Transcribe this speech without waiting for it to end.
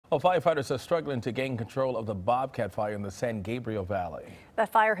Well, firefighters are struggling to gain control of the Bobcat Fire in the San Gabriel Valley. That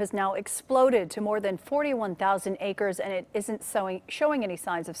fire has now exploded to more than 41,000 acres, and it isn't showing any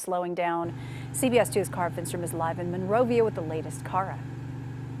signs of slowing down. CBS 2's Cara Finnstrom is live in Monrovia with the latest. Cara.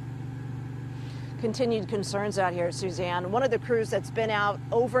 Continued concerns out here, Suzanne. One of the crews that's been out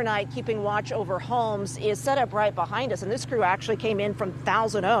overnight keeping watch over homes is set up right behind us, and this crew actually came in from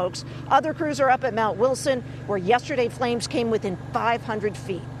Thousand Oaks. Other crews are up at Mount Wilson, where yesterday flames came within 500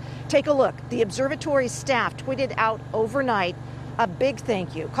 feet. Take a look. The observatory staff tweeted out overnight a big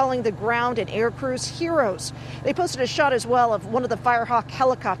thank you, calling the ground and air crews heroes. They posted a shot as well of one of the Firehawk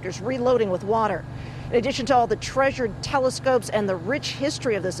helicopters reloading with water. In addition to all the treasured telescopes and the rich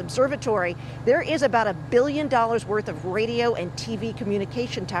history of this observatory, there is about $1 billion worth of radio and TV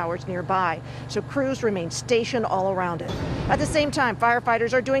communication towers nearby, so crews remain stationed all around it. At the same time,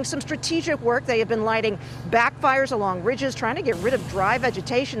 firefighters are doing some strategic work. They have been lighting backfires along ridges, trying to get rid of dry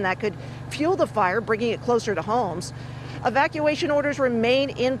vegetation that could fuel the fire, bringing it closer to homes. Evacuation orders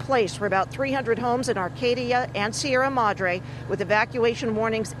remain in place for about 300 homes in Arcadia and Sierra Madre, with evacuation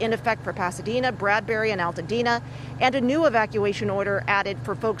warnings in effect for Pasadena, Bradbury, and Altadena, and a new evacuation order added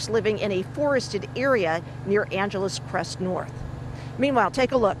for folks living in a forested area near Angeles Crest North. Meanwhile,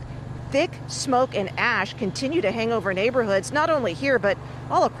 take a look. Thick smoke and ash continue to hang over neighborhoods, not only here, but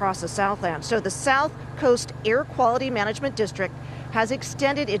all across the Southland. So the South Coast Air Quality Management District has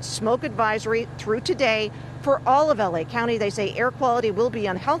extended its smoke advisory through today for all of LA County. They say air quality will be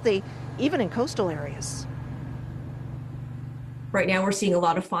unhealthy, even in coastal areas. Right now, we're seeing a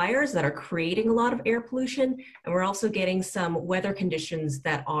lot of fires that are creating a lot of air pollution, and we're also getting some weather conditions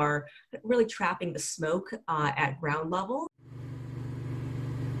that are really trapping the smoke at ground level.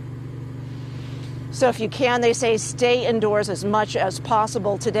 So if you can, they say, stay indoors as much as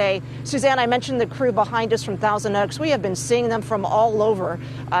possible today. Suzanne, I mentioned the crew behind us from Thousand Oaks. We have been seeing them from all over.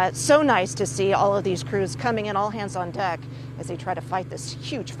 So nice to see all of these crews coming in, all hands on deck, as they try to fight this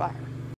huge fire.